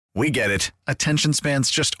We get it. Attention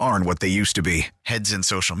spans just aren't what they used to be. Heads in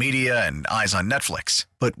social media and eyes on Netflix.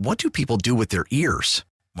 But what do people do with their ears?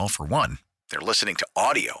 Well, for one, they're listening to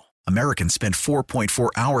audio. Americans spend 4.4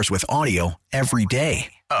 hours with audio every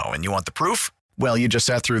day. Oh, and you want the proof? Well, you just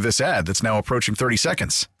sat through this ad that's now approaching 30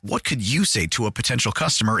 seconds. What could you say to a potential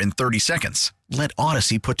customer in 30 seconds? Let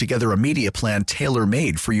Odyssey put together a media plan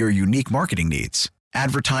tailor-made for your unique marketing needs.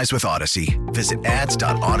 Advertise with Odyssey. Visit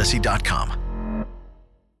ads.odyssey.com.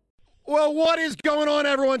 Well, what is going on,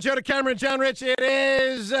 everyone? Joe DeCamera, John Rich. It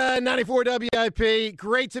is 94 WIP.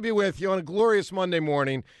 Great to be with you on a glorious Monday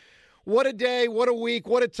morning. What a day, what a week,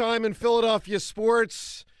 what a time in Philadelphia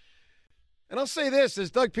sports. And I'll say this,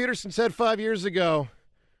 as Doug Peterson said 5 years ago,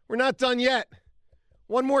 we're not done yet.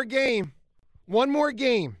 One more game.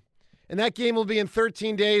 And that game will be in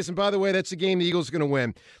 13 days. And by the way, that's a game the Eagles are going to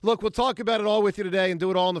win. Look, we'll talk about it all with you today and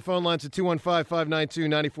do it all on the phone lines at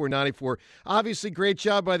 215-592-9494. Obviously, great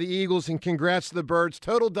job by the Eagles, and congrats to the Birds.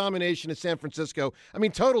 Total domination at San Francisco. I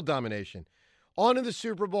mean, total domination. On to the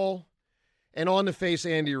Super Bowl and on to face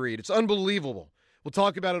Andy Reid. It's unbelievable. We'll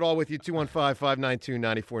talk about it all with you,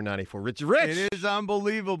 215-592-9494. Rich. It is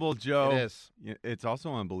unbelievable, Joe. It is. It's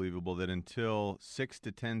also unbelievable that until 6,000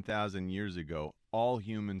 to 10,000 years ago, all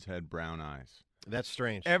humans had brown eyes. That's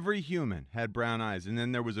strange. Every human had brown eyes. And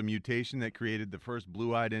then there was a mutation that created the first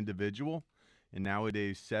blue-eyed individual. And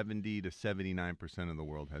nowadays, 70 to 79% of the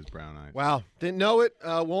world has brown eyes. Wow. Didn't know it,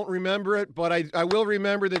 won't remember it, but I will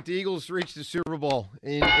remember that the Eagles reached the Super Bowl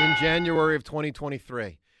in January of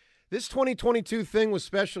 2023. This 2022 thing was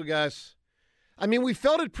special, guys. I mean, we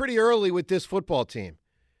felt it pretty early with this football team.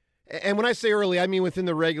 And when I say early, I mean within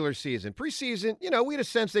the regular season. Preseason, we had a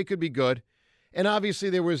sense they could be good. And obviously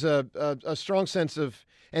there was a strong sense of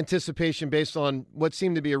anticipation based on what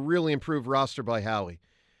seemed to be a really improved roster by Howie.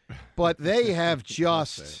 But they have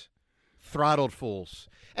just throttled fools.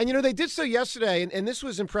 And, they did so yesterday, and this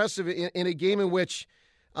was impressive in a game in which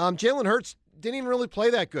Jalen Hurts didn't even really play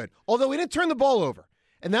that good, although he didn't turn the ball over.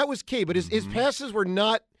 And that was key. But his passes were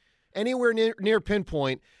not anywhere near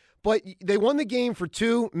pinpoint. But they won the game for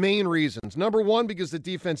two main reasons. Number one, because the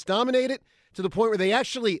defense dominated to the point where they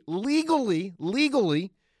actually legally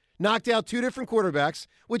knocked out two different quarterbacks,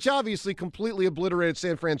 which obviously completely obliterated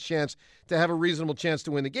San Fran's chance to have a reasonable chance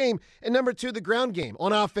to win the game. And number two, the ground game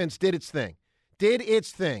on offense did its thing.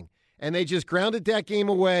 And they just grounded that game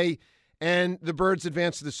away, and the Birds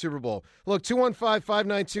advanced to the Super Bowl. Look,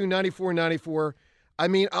 215-592-9494. I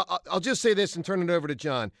mean, I'll just say this and turn it over to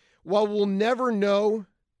John. While we'll never know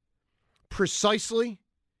precisely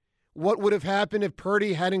what would have happened if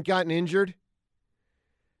Purdy hadn't gotten injured,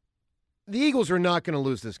 the Eagles are not going to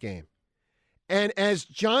lose this game. And as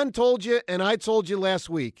John told you and I told you last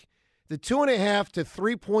week, the 2.5 to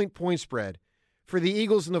 3 point spread for the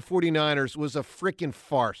Eagles and the 49ers was a freaking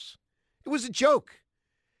farce. It was a joke.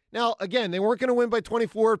 Now, again, they weren't going to win by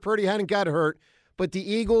 24 if Purdy hadn't got hurt. But the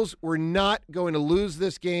Eagles were not going to lose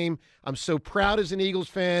this game. I'm so proud as an Eagles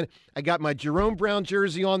fan. I got my Jerome Brown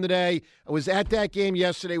jersey on today. I was at that game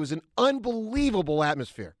yesterday. It was an unbelievable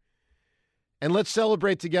atmosphere. And let's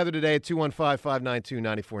celebrate together today at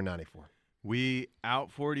 215-592-9494. We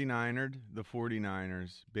out-49ered the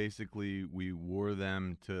 49ers. Basically, we wore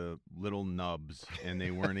them to little nubs, and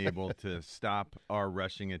they weren't able to stop our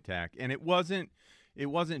rushing attack. And it wasn't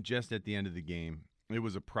just at the end of the game. It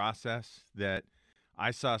was a process that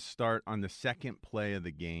I saw start on the second play of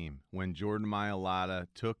the game when Jordan Mailata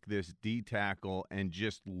took this D tackle and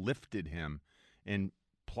just lifted him and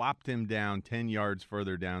plopped him down 10 yards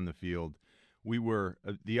further down the field.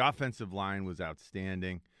 The offensive line was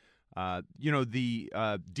outstanding.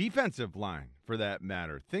 The defensive line, for that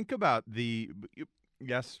matter. Think about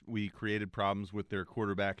yes, we created problems with their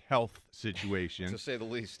quarterback health situation. To say the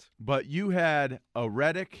least. But you had a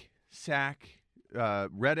Reddick sack,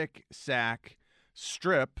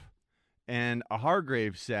 strip, and a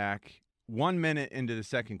Hargrave sack 1 minute into the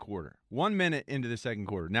second quarter. 1 minute into the second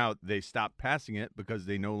quarter. Now, they stopped passing it because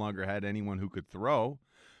they no longer had anyone who could throw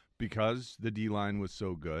because the D-line was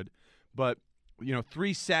so good. But,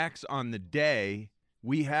 3 sacks on the day,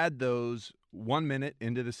 we had those 1 minute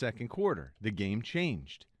into the second quarter. The game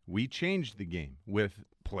changed. We changed the game with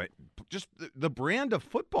just the brand of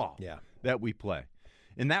football that we play.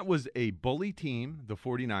 And that was a bully team, the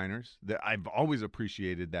 49ers. I've always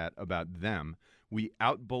appreciated that about them. We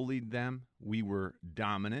out-bullied them. We were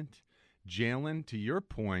dominant. Jalen, to your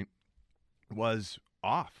point, was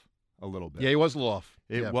off a little bit. Yeah, he was a little off.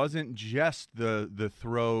 It wasn't just the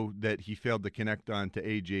throw that he failed to connect on to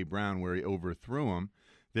A.J. Brown where he overthrew him.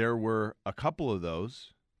 There were a couple of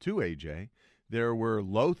those to A.J. There were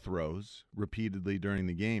low throws repeatedly during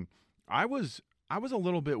the game. I was I was a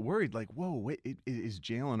little bit worried. Like, whoa, wait, is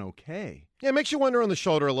Jalen okay? Yeah, it makes you wonder on the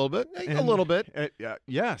shoulder a little bit. A little bit.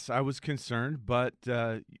 Yes, I was concerned, but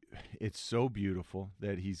it's so beautiful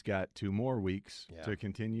that he's got 2 more weeks to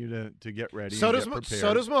continue to get ready. So and does get prepared.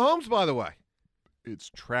 so does Mahomes, by the way.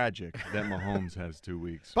 It's tragic that Mahomes has 2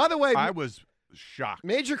 weeks. By the way, I was shocked.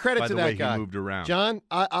 Major credit by to the that way guy. He moved around. John,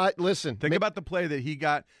 I listen. Think about the play that he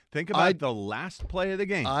got. Think about the last play of the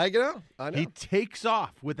game. I know. He takes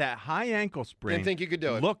off with that high ankle sprain. Didn't think you could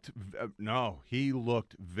do it. He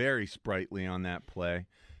looked very sprightly on that play,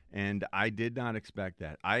 and I did not expect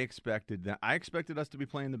that. I expected us to be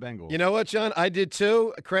playing the Bengals. You know what, John? I did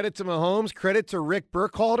too. Credit to Mahomes. Credit to Rick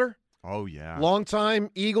Burkhalter. Oh, yeah. Longtime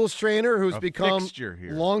Eagles trainer who's become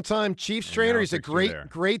longtime Chiefs trainer. He's a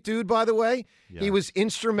great dude, by the way. Yeah. He was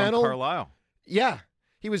instrumental. From Carlisle. Yeah.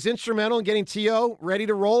 He was instrumental in getting T.O. ready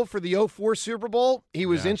to roll for the 2004 Super Bowl. He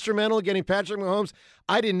was instrumental in getting Patrick Mahomes.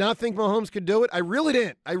 I did not think Mahomes could do it. I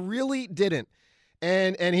really didn't.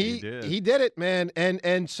 And he did it, man.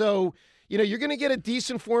 And so, you're going to get a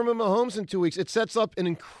decent form of Mahomes in 2 weeks. It sets up an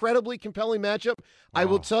incredibly compelling matchup. Wow. I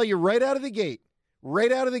will tell you right out of the gate,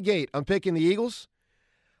 I'm picking the Eagles.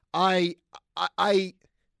 I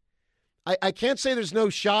can't say there's no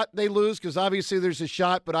shot they lose because obviously there's a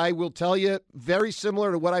shot, but I will tell you, very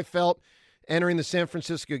similar to what I felt entering the San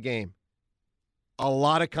Francisco game. A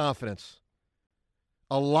lot of confidence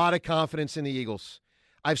in the Eagles.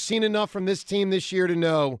 I've seen enough from this team this year to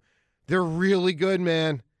know they're really good,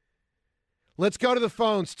 man. Let's go to the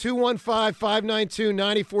phones,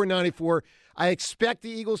 215-592-9494. I expect the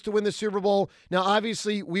Eagles to win the Super Bowl. Now,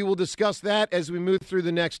 obviously, we will discuss that as we move through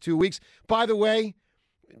the next 2 weeks. By the way,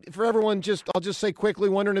 for everyone, I'll just say quickly,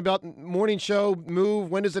 wondering about morning show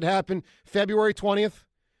move. When does it happen? February 20th.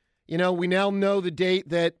 We now know the date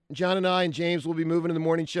that John and I and James will be moving to the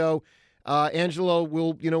morning show. Angelo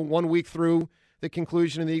will, 1 week through the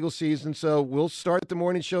conclusion of the Eagles season. So we'll start the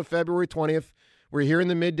morning show February 20th. We're here in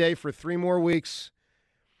the midday for 3 more weeks.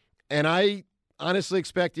 And I honestly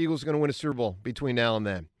expect the Eagles are going to win a Super Bowl between now and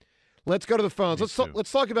then. Let's go to the phones.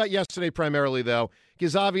 Let's talk about yesterday primarily, though,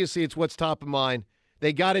 because obviously it's what's top of mind.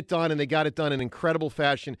 They got it done, and they got it done in incredible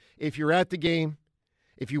fashion. If you're at the game,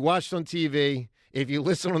 if you watched on TV, if you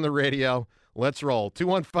listen on the radio, let's roll.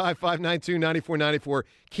 215-592-9494.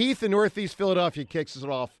 Keith in Northeast Philadelphia kicks us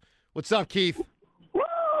off. What's up, Keith? Woo!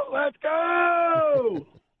 Let's go!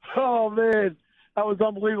 Oh, man. That was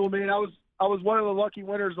unbelievable, man. I was one of the lucky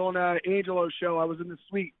winners on Angelo's show. I was in the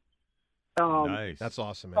suite. Nice. That's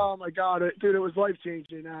awesome, man. Oh, my God. Dude, it was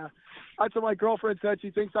life-changing. That's what my girlfriend said. She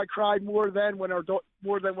thinks I cried more than when our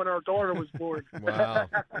daughter was born. Wow.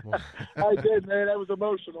 I did, man. It was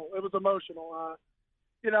emotional. It was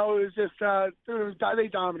just, dude, they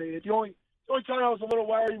dominated. The only time I was a little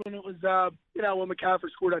worried when it was, when McCaffrey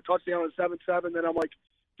scored that touchdown at 7-7, then I'm like,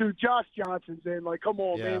 dude, Josh Johnson's in. Like, come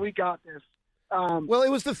on, man, we got this. Well, it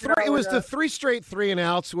was the three straight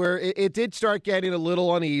 3-and-outs where it did start getting a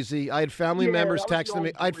little uneasy. I had family members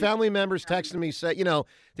texting me. Say,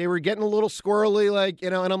 they were getting a little squirrely,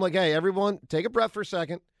 and I'm like, hey, everyone, take a breath for a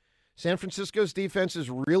second. San Francisco's defense is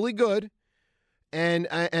really good, and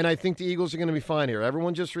I think the Eagles are going to be fine here.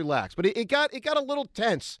 Everyone just relax. But it got a little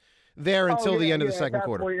tense there until the end of the second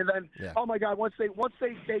quarter. And then, oh my God, once they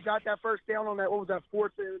got that first down on that, what was that,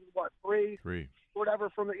 4th and 3? Whatever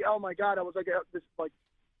from the, oh my God, I was like,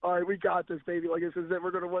 all right, we got this, baby. Like, this is it.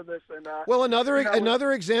 We're going to win this. And well,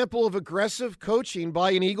 another example of aggressive coaching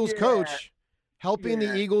by an Eagles coach helping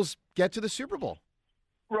the Eagles get to the Super Bowl.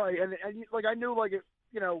 Right, and I knew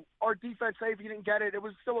our defense, say if you didn't get it, it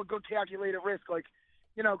was still a good calculated risk,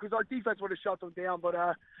 because our defense would have shut them down. But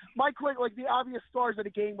the obvious stars of the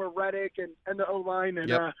game were Reddick and the O-line.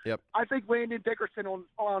 And I think Landon Dickerson on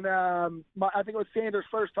I think it was Sanders'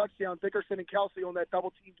 first touchdown, Dickerson and Kelsey on that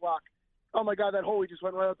double team block. Oh, my God, that hole, he just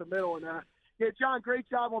went right up the middle. And, John, great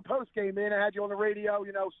job on postgame, man. I had you on the radio,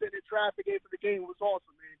 sitting in traffic after the game. It was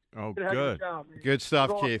awesome, man. Oh, good. Job, good stuff,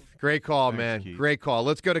 Keith. Awesome. Great call, Thanks, man. Keith. Great call.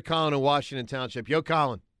 Let's go to Colin in Washington Township. Yo,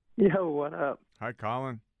 Colin. Yo, what up? Hi,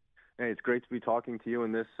 Colin. Hey, it's great to be talking to you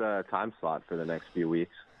in this time slot for the next few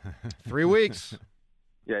weeks. 3 weeks.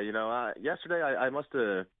 Yeah, yesterday I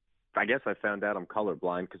guess I found out I'm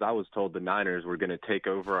colorblind because I was told the Niners were going to take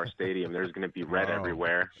over our stadium. There's going to be red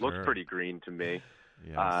everywhere. Sure. Looks pretty green to me.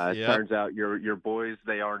 Yes. Turns out your boys,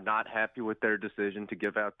 they are not happy with their decision to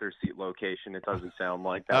give out their seat location. It doesn't sound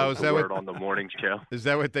like that was the word on the morning show. Is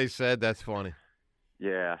that what they said? That's funny.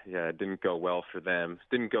 Yeah, it didn't go well for them.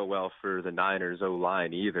 Didn't go well for the Niners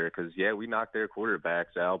O-line either because, we knocked their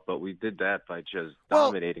quarterbacks out, but we did that by just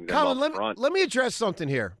dominating them Colin, up front. let me address something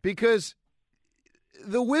here because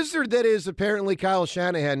the wizard that is apparently Kyle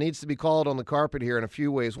Shanahan needs to be called on the carpet here in a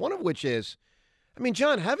few ways, one of which is, I mean,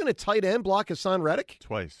 John, having a tight end block Hassan Reddick?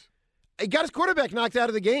 Twice. He got his quarterback knocked out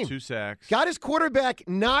of the game. 2 sacks. Got his quarterback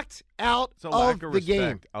knocked out of the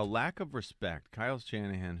game. A lack of respect. Kyle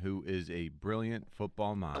Shanahan, who is a brilliant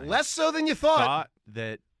football mind. Less so than you thought.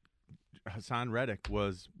 That Hassan Reddick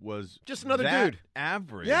was just another that dude.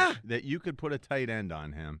 Average. Yeah. That you could put a tight end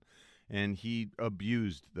on him, and he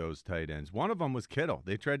abused those tight ends. One of them was Kittle.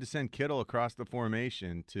 They tried to send Kittle across the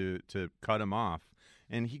formation to cut him off,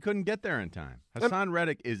 and he couldn't get there in time. Hassan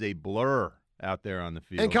Reddick is a blur out there on the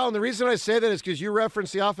field. And, Colin, the reason I say that is because you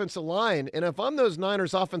referenced the offensive line, and if I'm those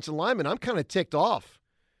Niners offensive linemen, I'm kind of ticked off.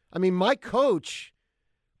 I mean, my coach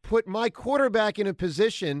put my quarterback in a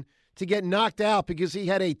position to get knocked out because he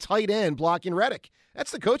had a tight end blocking Reddick.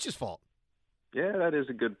 That's the coach's fault. Yeah, that is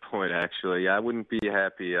a good point, actually. I wouldn't be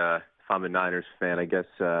happy if I'm a Niners fan. I guess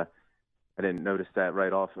I didn't notice that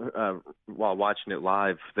right off while watching it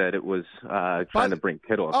live that it was trying to bring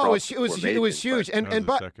Kittle across. It was huge. And that was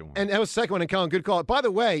the second one. And Colin, good call. By the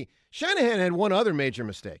way, Shanahan had one other major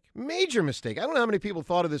mistake. Major mistake. I don't know how many people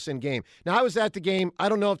thought of this in game. Now, I was at the game. I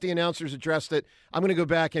don't know if the announcers addressed it. I'm going to go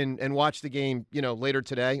back and watch the game, later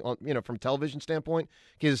today, from a television standpoint.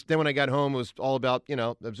 Because then when I got home, it was all about,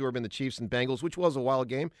 absorbing the Chiefs and Bengals, which was a wild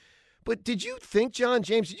game. But did you think, John,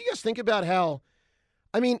 James, did you guys think about how,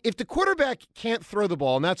 if the quarterback can't throw the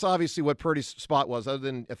ball, and that's obviously what Purdy's spot was, other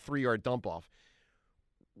than a 3-yard dump-off,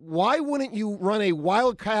 why wouldn't you run a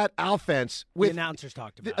Wildcat offense with – the announcers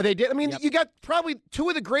talked about it. They did. Yep. You got probably 2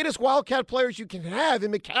 of the greatest Wildcat players you can have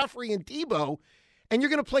in McCaffrey and Debo, and you're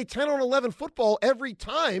going to play 10-on-11 football every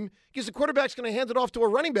time because the quarterback's going to hand it off to a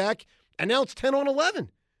running back, and now it's 10-on-11.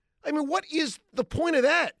 What is the point of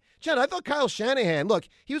that? John, I thought Kyle Shanahan, look,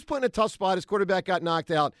 he was put in a tough spot. His quarterback got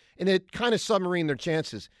knocked out, and it kind of submarined their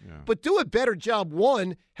chances. Yeah. But do a better job,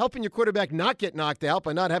 1, helping your quarterback not get knocked out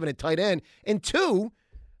by not having a tight end, and 2,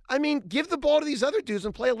 give the ball to these other dudes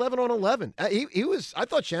and play 11-on-11. I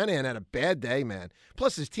thought Shanahan had a bad day, man.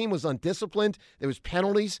 Plus, his team was undisciplined. There was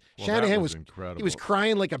penalties. Well, Shanahan was incredible. He was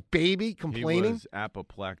crying like a baby, complaining. He was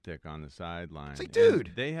apoplectic on the sideline. It's like, dude.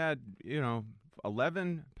 And they had,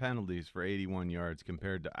 11 penalties for 81 yards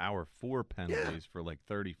compared to our 4 penalties for like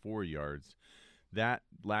 34 yards. That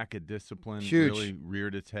lack of discipline really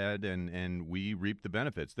reared its head, and we reaped the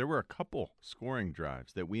benefits. There were a couple scoring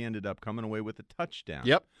drives that we ended up coming away with a touchdown.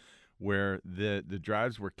 Yep. Where the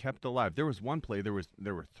drives were kept alive. There was one play, there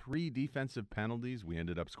were 3 defensive penalties. We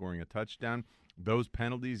ended up scoring a touchdown. Those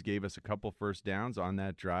penalties gave us a couple first downs on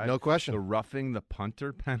that drive. No question. The roughing the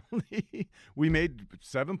punter penalty, we made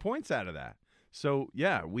 7 points out of that. So,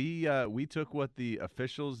 yeah, we took what the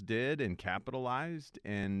officials did and capitalized,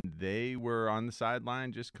 and they were on the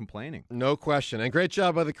sideline just complaining. No question. And great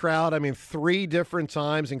job by the crowd. 3 different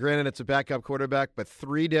times, and granted it's a backup quarterback, but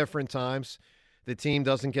 3 different times the team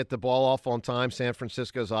doesn't get the ball off on time. San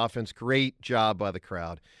Francisco's offense, great job by the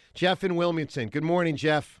crowd. Jeff in Wilmington. Good morning,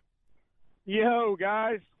 Jeff. Yo,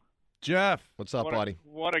 guys. Jeff. What's up, buddy?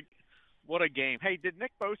 What a game! Hey, did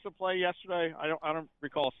Nick Bosa play yesterday? I don't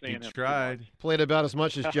recall seeing him. He tried. Played about as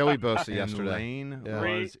much as Joey Bosa yesterday. Lane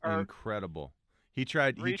was incredible. He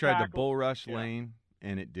tried to bull rush Lane,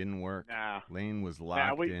 and it didn't work. Nah. Lane was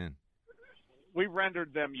locked in. We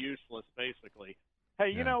rendered them useless, basically.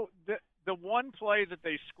 Hey, the one play that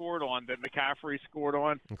they scored on, that McCaffrey scored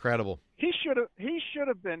on, incredible. He should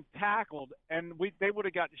have been tackled, and they would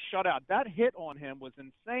have gotten shut out. That hit on him was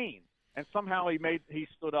insane. And somehow he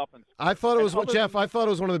stood up and. I thought it was Jeff. I thought it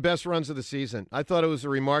was one of the best runs of the season. I thought it was a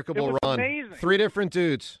remarkable run. Amazing. 3 different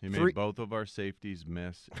dudes. He made both of our safeties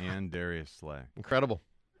miss and Darius Slay. Incredible.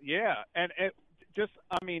 Yeah, and it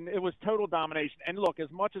was total domination. And look,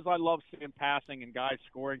 as much as I love seeing passing and guys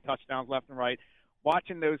scoring touchdowns left and right,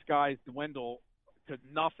 watching those guys dwindle to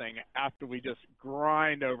nothing after we just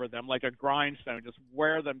grind over them like a grindstone, just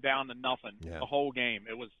wear them down to nothing the whole game.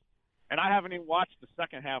 It was. And I haven't even watched the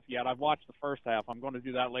second half yet. I've watched the first half. I'm going to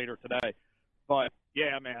do that later today. But,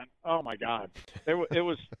 yeah, man, oh, my God. It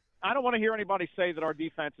was – I don't want to hear anybody say that our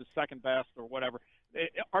defense is second best or whatever.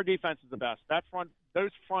 Our defense is the best. Those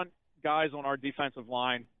front guys on our defensive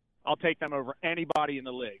line, I'll take them over anybody in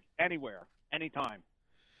the league, anywhere, anytime.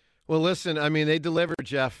 Well, listen, they delivered,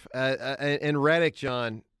 Jeff. And Reddick,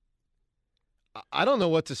 John, I don't know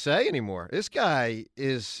what to say anymore. This guy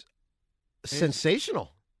is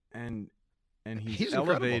sensational. And he's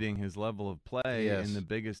elevating his level of play in the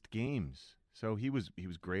biggest games. So he was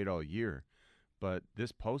great all year. But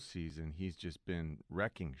this postseason, he's just been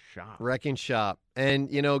wrecking shop. And,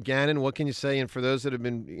 Gannon, what can you say? And for those that have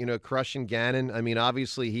been, crushing Gannon,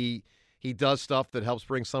 obviously he He does stuff that helps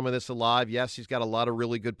bring some of this alive. Yes, he's got a lot of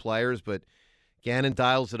really good players, but Gannon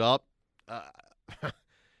dials it up.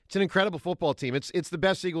 It's an incredible football team. It's the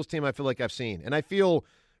best Eagles team I feel like I've seen, and I feel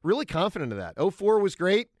really confident of that. 04 was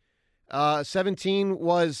great. 17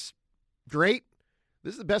 was great.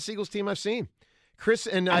 This is the best Eagles team I've seen. Chris,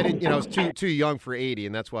 and I didn't, I was too young for 80,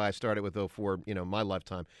 and that's why I started with 04, my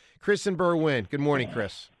lifetime. Chris and Berwyn. Good morning,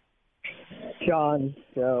 Chris. John,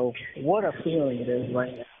 so what a feeling it is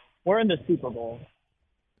right now. We're in the Super Bowl.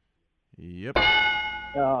 Yep.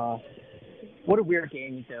 What a weird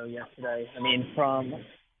game, though, yesterday. I mean, from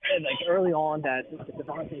early on, that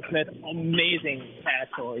Devontae Smith, amazing pass,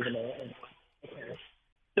 or even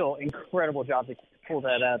still incredible job to pull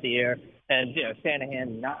that out of the air, and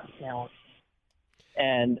Shanahan knocked down,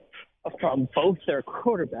 and from both their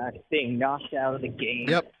quarterbacks being knocked out of the game.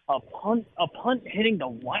 Yep. A punt hitting the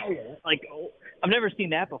wire. I've never seen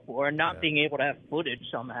that before, and not being able to have footage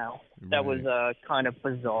somehow. That was kind of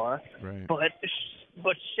bizarre. Right.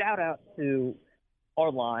 But shout out to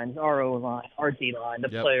our lines, our O-line, our D-line, the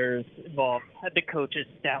players involved, the coaches,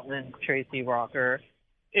 Stoutland, Tracy Rocker.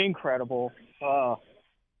 Incredible.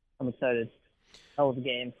 I'm excited. Hell of a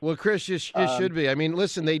game. Well, Chris, you should be. I mean,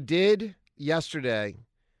 listen, they did yesterday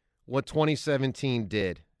what 2017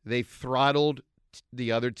 did. They throttled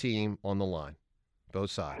the other team on the line,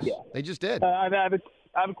 both sides. Yeah. They just did. I have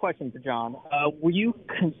a question for John. Were you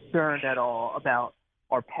concerned at all about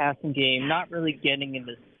our passing game not really getting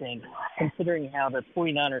into sync, considering how the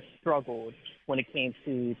 49ers struggled when it came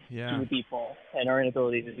to the deep ball and our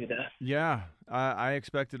inability to do that? Yeah, I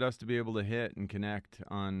expected us to be able to hit and connect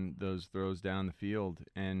on those throws down the field,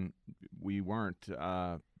 and we weren't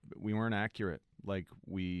accurate like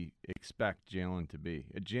we expect Jalen to be.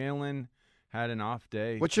 Jalen had an off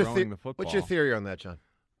day throwing the football. What's your theory on that, John?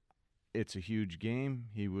 It's a huge game.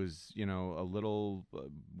 He was, a little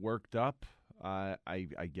worked up.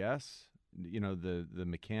 I guess, the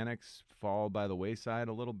mechanics fall by the wayside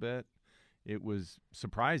a little bit. It was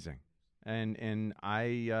surprising, and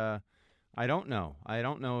I don't know. I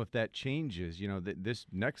don't know if that changes. This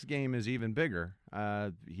next game is even bigger.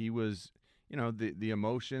 He was, the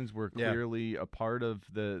emotions were clearly a part of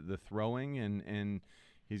the throwing, and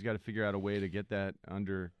he's got to figure out a way to get that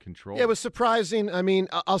under control. Yeah, it was surprising. I mean,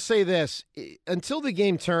 I'll say this: until the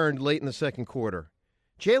game turned late in the second quarter,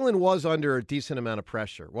 Jalen was under a decent amount of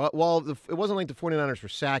pressure. While it wasn't like the 49ers were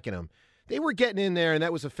sacking him, they were getting in there, and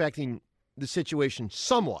that was affecting the situation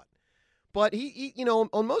somewhat. But he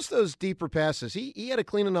on most of those deeper passes, he had a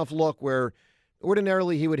clean enough look where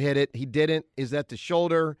ordinarily he would hit it. He didn't. Is that the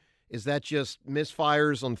shoulder? Is that just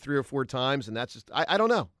misfires on 3 or 4 times? And that's just I don't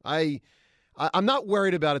know. I'm not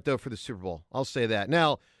worried about it, though, for the Super Bowl. I'll say that.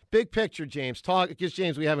 Now, big picture, James. Because,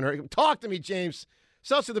 James, we haven't heard. Talk to me, James.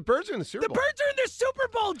 So the Birds are in the Super Bowl. The Birds are in the Super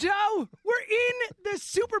Bowl, Joe. We're in the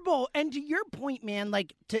Super Bowl. And to your point, man,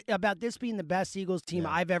 about this being the best Eagles team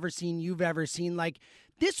I've ever seen, you've ever seen,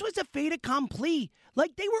 this was a fait accompli.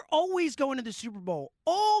 They were always going to the Super Bowl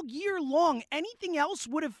all year long. Anything else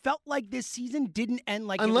would have felt like this season didn't end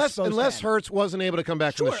like it was supposed to unless end. Hurts wasn't able to come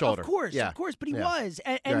back from the shoulder. Of course, but he was.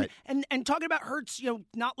 And, Right. and talking about Hurts,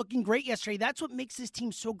 not looking great yesterday, that's what makes this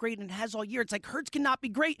team so great and has all year. It's like Hurts cannot be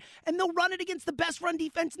great, and they'll run it against the best run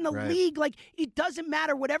defense in the league. It doesn't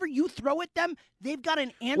matter. Whatever you throw at them, they've got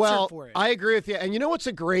an answer for it. I agree with you. And you know what's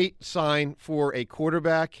a great sign for a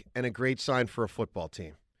quarterback and a great sign for a football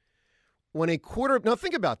team? When now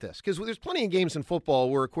think about this, because there's plenty of games in football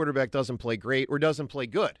where a quarterback doesn't play great or doesn't play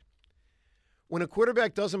good. When a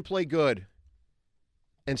quarterback doesn't play good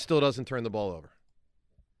and still doesn't turn the ball over.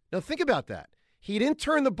 Now think about that. He didn't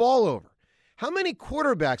turn the ball over. How many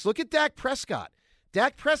quarterbacks? Look at Dak Prescott.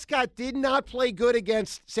 Dak Prescott did not play good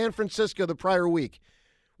against San Francisco the prior week.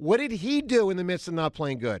 What did he do in the midst of not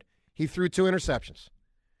playing good? He threw 2 interceptions.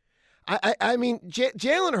 I mean,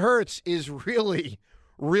 Jalen Hurts is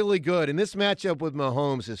really good, and this matchup with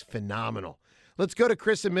Mahomes is phenomenal. Let's go to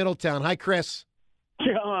Chris in Middletown. Hi, Chris.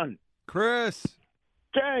 John. Chris.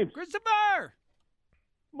 James. Christopher.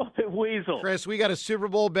 Muppet Weasel. Chris, we got a Super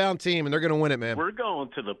Bowl-bound team, and they're going to win it, man. We're going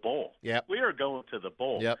to the bowl. Yep. We are going to the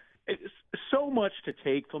bowl. Yep. It's so much to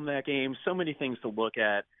take from that game, so many things to look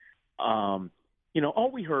at. All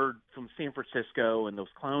we heard from San Francisco and those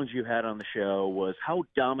clowns you had on the show was how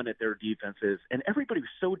dominant their defense is, and everybody was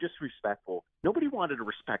so disrespectful. Nobody wanted to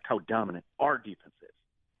respect how dominant our defense is.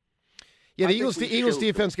 Yeah, the Eagles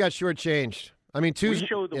defense got shortchanged. I mean, we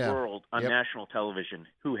showed the world on national television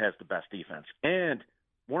who has the best defense. And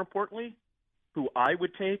more importantly, who I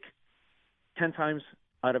would take 10 times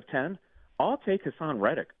out of 10, I'll take Hassan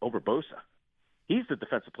Reddick over Bosa. He's the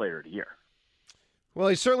defensive player of the year. Well,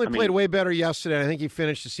 he certainly played way better yesterday. I think he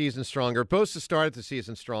finished the season stronger. Bosa started the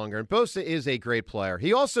season stronger, and Bosa is a great player.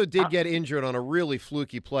 He also did get injured on a really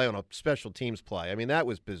fluky play on a special teams play. I mean, that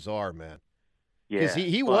was bizarre, man. Yeah,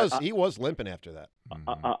 because he was limping after that.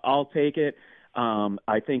 I'll take it.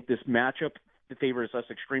 I think this matchup favors us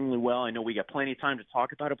extremely well. I know we got plenty of time to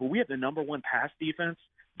talk about it, but we have the number one pass defense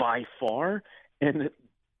by far. And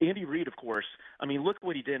Andy Reid, of course, I mean, look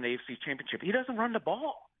what he did in the AFC Championship. He doesn't run the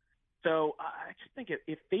ball. So I just think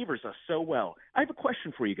it favors us so well. I have a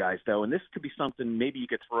question for you guys, though, and this could be something maybe you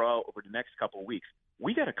could throw over the next couple of weeks.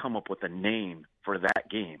 We got to come up with a name for that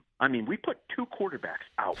game. I mean, we put 2 quarterbacks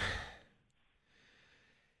out.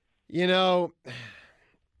 You know,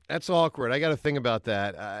 that's awkward. I got to think about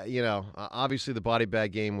that. Obviously the body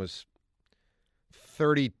bag game was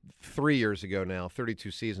 33 years ago now, 32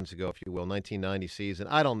 seasons ago, if you will, 1990 season.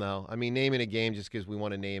 I don't know. I mean, naming a game just because we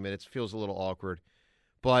want to name it, it feels a little awkward.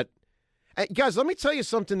 But, guys, let me tell you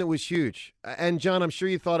something that was huge. And, John, I'm sure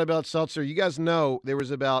you thought about Seltzer. You guys know there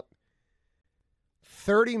was about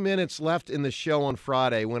 30 minutes left in the show on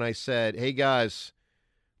Friday when I said, hey, guys,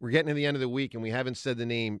 we're getting to the end of the week and we haven't said the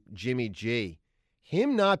name Jimmy G.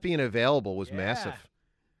 Him not being available was massive.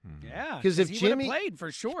 Yeah, because if he Jimmy played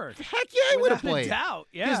for sure, heck yeah, he would have played. Doubt,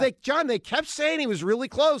 yeah. Because they kept saying he was really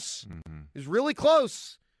close. He was really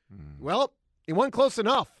close. Well, he wasn't close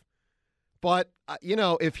enough. But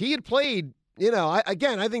if he had played, I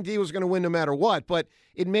think he was going to win no matter what. But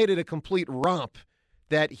it made it a complete romp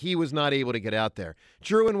that he was not able to get out there.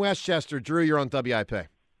 Drew in Westchester. Drew, you're on WIP.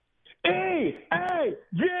 EAGLES,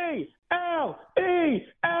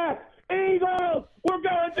 Eagles! We're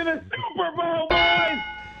going to the Super Bowl, boys!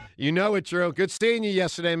 You know it, Drew. Good seeing you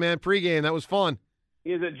yesterday, man. Pre-game, that was fun.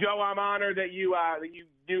 Is it Joe? I'm honored that you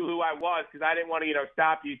knew who I was because I didn't want to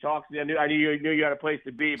stop you, talk to you. I knew you had a place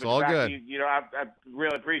to be. It's all good. I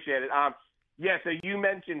really appreciate it. So you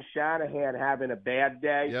mentioned Shanahan having a bad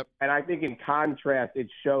day. Yep. And I think in contrast, it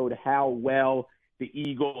showed how well the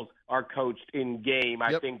Eagles are coached in game.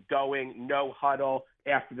 I think going no huddle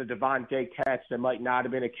after the Devontae catch that might not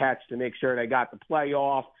have been a catch to make sure they got the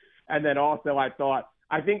playoff. And then also I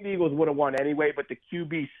think the Eagles would have won anyway, but the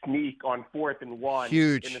QB sneak on 4th and 1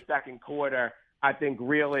 Huge. in the second quarter, I think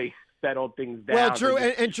really settled things down. Well, Drew,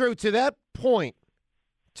 and Drew, to that point,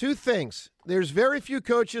 2 things. There's very few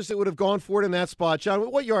coaches that would have gone for it in that spot. John,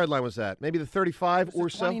 what yard line was that? Maybe the 35 or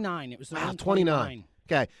so? 29. It was 29.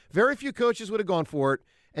 Okay. Very few coaches would have gone for it.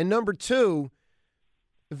 And number 2,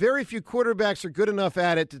 very few quarterbacks are good enough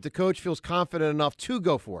at it that the coach feels confident enough to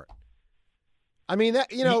go for it. I mean,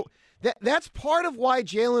 that's part of why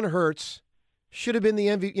Jalen Hurts should have been the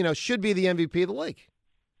MVP, should be the MVP of the league.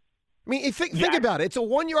 I mean, think about it. It's a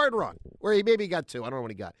 1-yard run where he maybe got 2. I don't know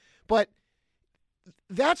what he got. But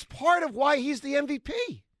that's part of why he's the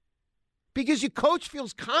MVP. Because your coach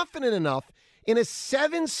feels confident enough in a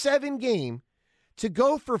 7-7 game to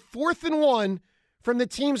go for 4th and 1 from the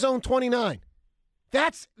team's own 29.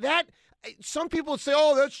 That. Some people would say,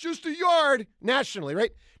 oh, that's just a yard nationally,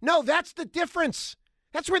 right? No, that's the difference.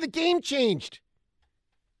 That's where the game changed.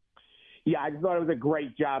 Yeah, I just thought it was a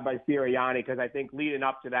great job by Sirianni because I think leading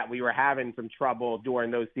up to that, we were having some trouble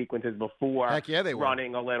during those sequences before. Heck yeah, they were.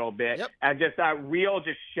 Running a little bit. Yep. And just a real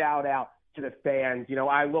shout out to the fans.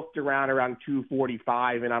 I looked around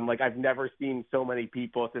 2:45, and I'm like, I've never seen so many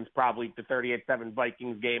people since probably the 38-7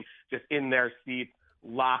 Vikings game just in their seats,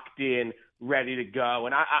 locked in, ready to go.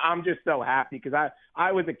 And I'm just so happy because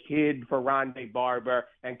I was a kid for Rondé Barber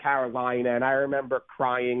and Carolina, and I remember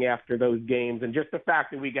crying after those games. And just the fact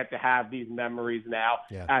that we get to have these memories now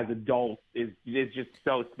as adults is just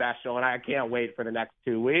so special, and I can't wait for the next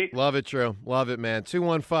 2 weeks. Love it, Drew. Love it, man.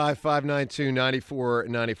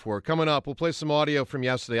 215-592-9494. Coming up, we'll play some audio from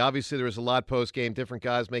yesterday. Obviously, there was a lot post-game, different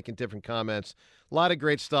guys making different comments. A lot of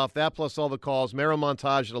great stuff. That plus all the calls. Merrill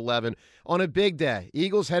Montage at 11 on a big day.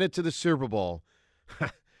 Eagles headed to the Super Bowl.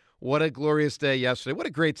 What a glorious day yesterday. What a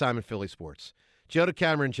great time in Philly sports. Joe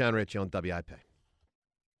DeCamera, John Ritchie on WIP.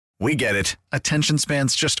 We get it. Attention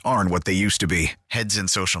spans just aren't what they used to be. Heads in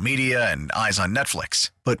social media and eyes on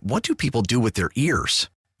Netflix. But what do people do with their ears?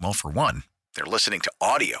 Well, for one, they're listening to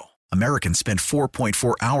audio. Americans spend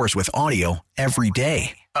 4.4 hours with audio every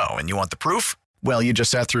day. Oh, and you want the proof? Well, you just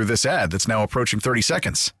sat through this ad that's now approaching 30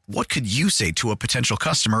 seconds. What could you say to a potential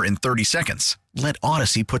customer in 30 seconds? Let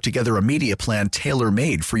Odyssey put together a media plan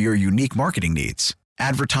tailor-made for your unique marketing needs.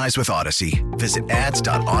 Advertise with Odyssey. Visit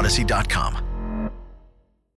ads.odyssey.com.